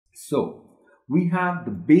So we have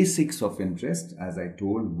the basics of interest, as I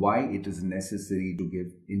told, why it is necessary to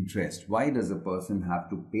give interest. Why does a person have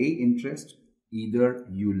to pay interest? Either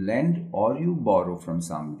you lend or you borrow from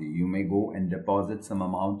somebody. You may go and deposit some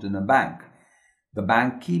amount in a bank. The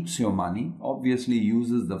bank keeps your money, obviously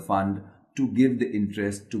uses the fund to give the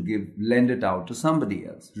interest, lend it out to somebody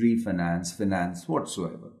else, refinance, finance,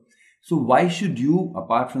 whatsoever. So why should you,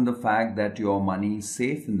 apart from the fact that your money is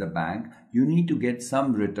safe in the bank, you need to get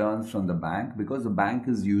some returns from the bank, because the bank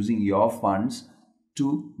is using your funds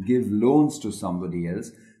to give loans to somebody else.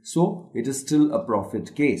 So it is still a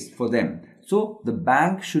profit case for them. So the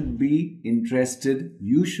bank should be interested,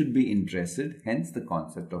 you should be interested, hence the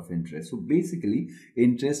concept of interest. So basically,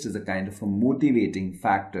 interest is a kind of a motivating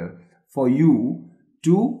factor for you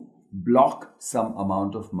to block some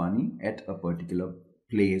amount of money at a particular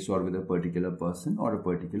place or with a particular person or a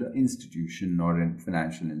particular institution or a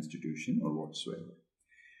financial institution or whatsoever.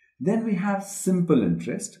 Then we have simple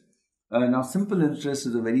interest. Now, simple interest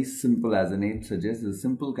is a very simple, as the name suggests, a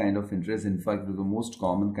simple kind of interest. In fact, it is the most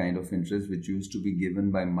common kind of interest which used to be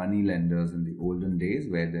given by money lenders in the olden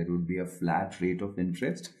days, where there would be a flat rate of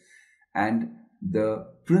interest and the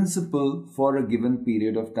principal for a given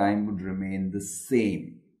period of time would remain the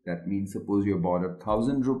same. That means, suppose you bought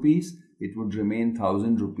 1,000 rupees, it would remain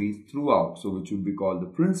 1,000 rupees throughout, so which would be called the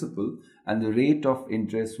principal, and the rate of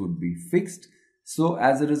interest would be fixed. So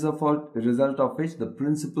as a result of which the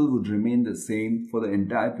principal would remain the same for the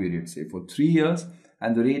entire period, say for 3 years,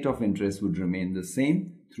 and the rate of interest would remain the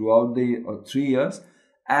same throughout the 3 years,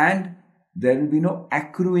 and there will be no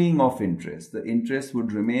accruing of interest. The interest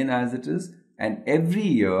would remain as it is, and every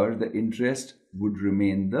year the interest would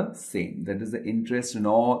remain the same. That is, the interest in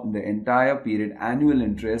the entire period, annual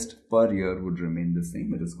interest per year would remain the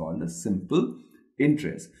same. It is called a simple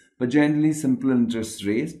interest. But generally, simple interest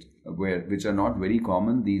rates, which are not very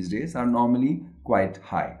common these days, are normally quite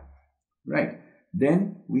high, right?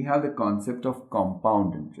 Then we have the concept of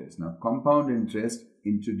compound interest. Now, compound interest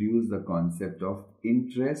introduces the concept of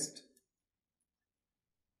interest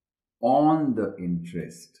on the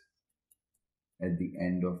interest at the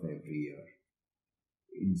end of every year.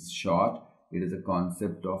 In short, it is a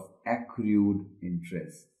concept of accrued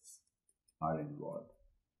interests are involved.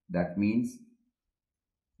 That means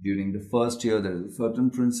during the first year, there is a certain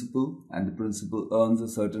principal and the principal earns a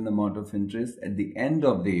certain amount of interest. At the end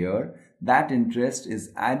of the year, that interest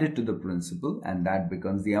is added to the principal and that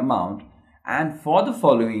becomes the amount. And for the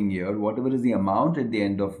following year, whatever is the amount at the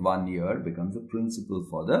end of 1 year becomes the principal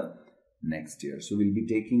for the next year. So we'll be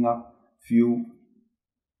taking up few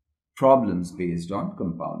problems based on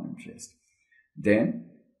compound interest. Then,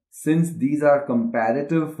 since these are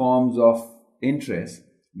comparative forms of interest,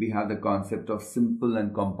 we have the concept of simple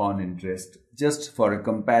and compound interest just for a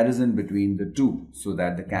comparison between the two, so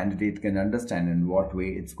that the candidate can understand in what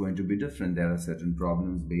way it's going to be different. There are certain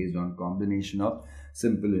problems based on combination of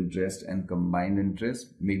simple interest and combined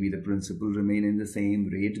interest. Maybe the principal remaining the same,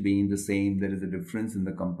 rate being the same. There is a difference in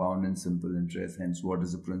the compound and simple interest. Hence, what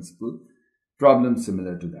is the principal? Problem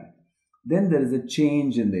similar to that. Then there is a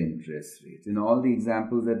change in the interest rate. In all the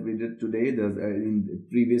examples that we did today, there's in the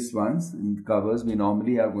previous ones, in covers, we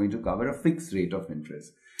normally are going to cover a fixed rate of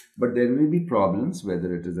interest. But there will be problems,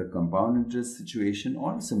 whether it is a compound interest situation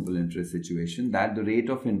or a simple interest situation, that the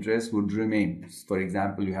rate of interest would remain. For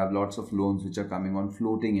example, you have lots of loans which are coming on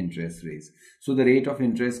floating interest rates. So the rate of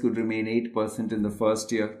interest could remain 8% in the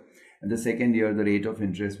first year. And the second year, the rate of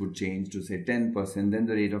interest would change to say 10%. Then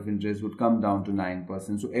the rate of interest would come down to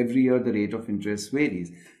 9%. So every year, the rate of interest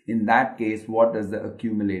varies. In that case, what does the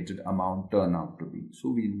accumulated amount turn out to be? So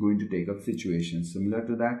we're going to take up situations similar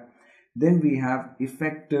to that. Then we have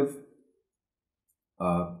effective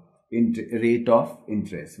rate of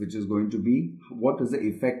interest, which is going to be what is the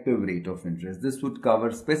effective rate of interest. This would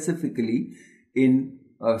cover specifically in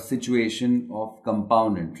a situation of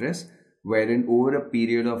compound interest, wherein over a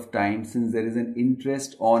period of time, since there is an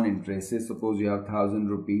interest on interest, say suppose you have 1,000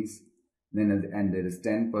 rupees, and there is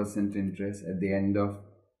 10% interest, at the end of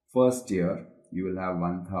first year, you will have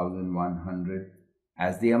 1,100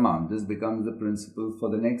 as the amount. This becomes the principal for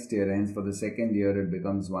the next year, hence for the second year, it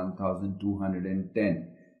becomes 1,210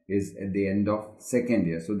 is at the end of second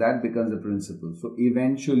year. So that becomes the principal. So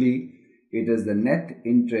eventually, it is the net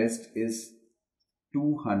interest is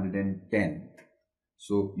 210.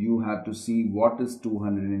 So you have to see what is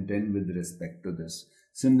 210 with respect to this.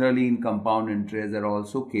 Similarly, in compound interest, there are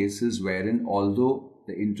also cases wherein although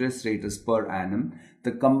the interest rate is per annum,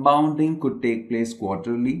 the compounding could take place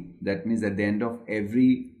quarterly. That means at the end of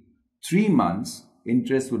every 3 months,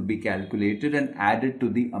 interest would be calculated and added to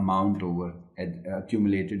the amount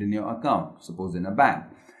accumulated in your account, suppose in a bank.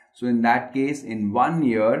 So in that case, in 1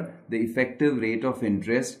 year, the effective rate of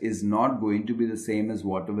interest is not going to be the same as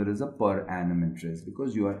whatever is a per annum interest,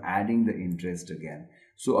 because you are adding the interest again.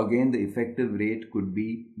 So again, the effective rate could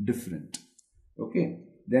be different. Okay.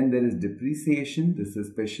 Then there is depreciation. This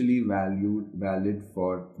is specially valid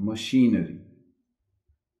for machinery,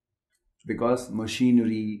 because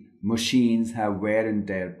machines have wear and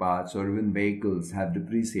tear parts, or even vehicles have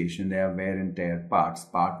depreciation. They have wear and tear parts,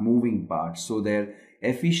 moving parts. So their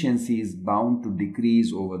efficiency is bound to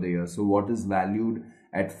decrease over the years. So what is valued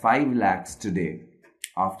at 5 lakhs today,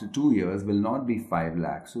 after 2 years will not be 5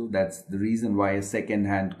 lakhs. So that's the reason why a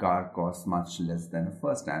second-hand car costs much less than a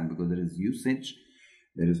first-hand, because there is usage.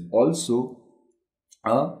 There is also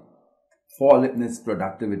a fall in its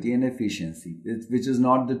productivity and efficiency, which is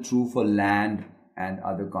not the true for land and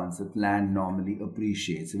other concepts. Land normally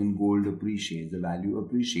appreciates, even gold appreciates, the value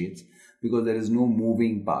appreciates, because there is no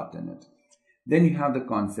moving part in it. Then you have the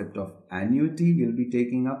concept of annuity. We'll be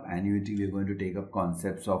taking up annuity. We're going to take up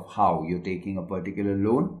concepts of how you're taking a particular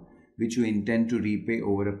loan, which you intend to repay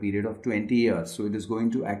over a period of 20 years. So it is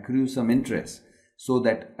going to accrue some interest. So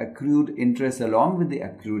that accrued interest, along with the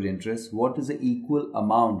accrued interest, what is the equal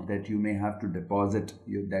amount that you may have to deposit,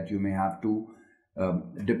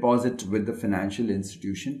 deposit with the financial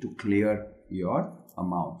institution to clear your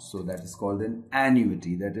amount. So that is called an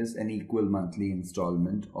annuity. That is an equal monthly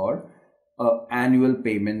installment or annual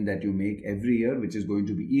payment that you make every year, which is going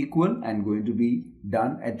to be equal and going to be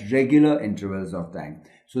done at regular intervals of time.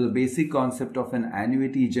 So the basic concept of an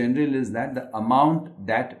annuity general is that the amount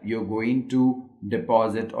that you're going to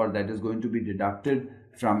deposit or that is going to be deducted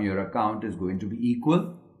from your account is going to be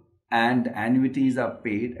equal, and annuities are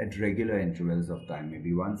paid at regular intervals of time,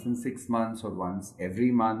 maybe once in 6 months or once every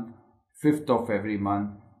month, 5th of every month,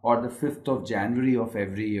 or the 5th of January of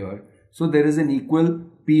every year. So there is an equal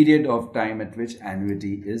period of time at which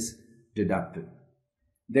annuity is deducted.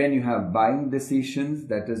 Then you have buying decisions.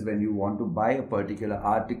 That is when you want to buy a particular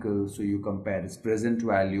article, so you compare its present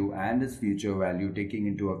value and its future value, taking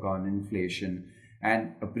into account inflation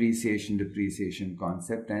and appreciation, depreciation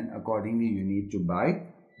concept, and accordingly you need to buy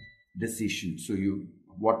decision. So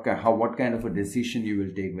what kind of a decision you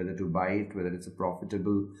will take, whether to buy it, whether it's a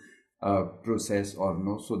profitable process or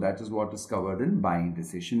no. So that is what is covered in buying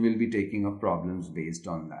decision. We'll be taking up problems based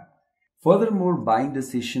on that. Furthermore, buying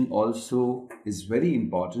decision also is very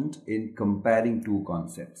important in comparing two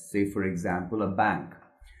concepts. Say, for example, a bank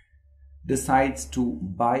decides to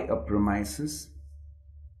buy a premises,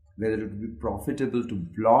 whether it would be profitable to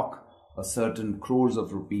block a certain crores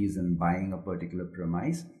of rupees in buying a particular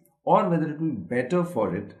premise, or whether it will be better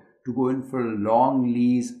for it to go in for a long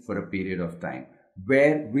lease for a period of time.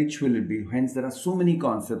 Which will it be? Hence, there are so many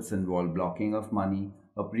concepts involved: blocking of money,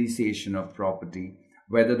 appreciation of property,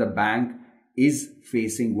 whether the bank is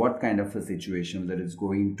facing what kind of a situation that it's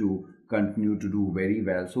going to continue to do very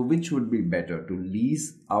well. So which would be better, to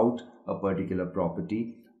lease out a particular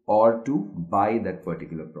property or to buy that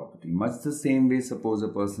particular property? Much the same way, suppose a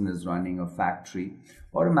person is running a factory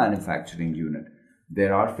or a manufacturing unit.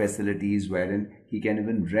 There are facilities wherein he can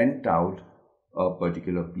even rent out a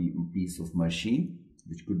particular piece of machine,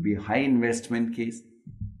 which could be a high investment case,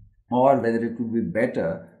 or whether it would be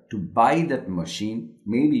better to buy that machine.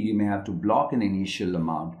 Maybe you may have to block an initial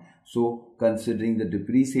amount. So considering the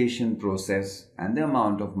depreciation process and the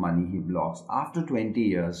amount of money he blocks, after 20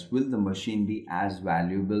 years, will the machine be as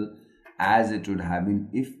valuable as it would have been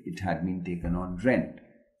if it had been taken on rent?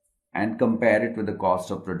 And compare it with the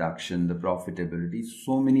cost of production, the profitability.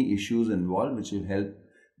 So many issues involved which will help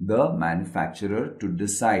the manufacturer to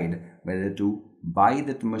decide whether to buy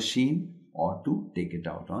that machine or to take it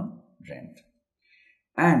out on rent.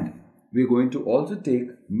 And we're going to also take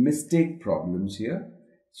mistake problems here.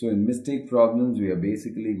 So in mistake problems, we are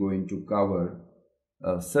basically going to cover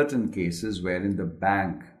certain cases wherein the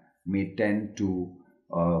bank may tend to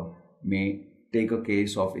may take a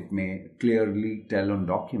case of, it may clearly tell on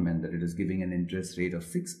document that it is giving an interest rate of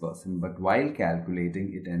 6%, but while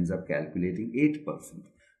calculating, it ends up calculating 8%.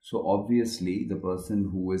 So obviously, the person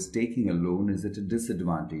who is taking a loan is at a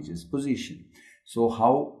disadvantageous position. So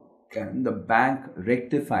how can the bank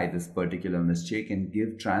rectify this particular mistake and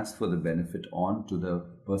transfer the benefit on to the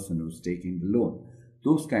person who's taking the loan?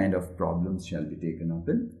 Those kind of problems shall be taken up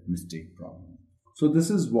in mistake problem. So this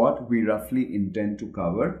is what we roughly intend to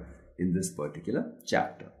cover in this particular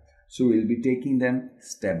chapter. So we'll be taking them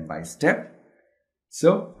step by step.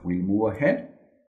 So we'll move ahead.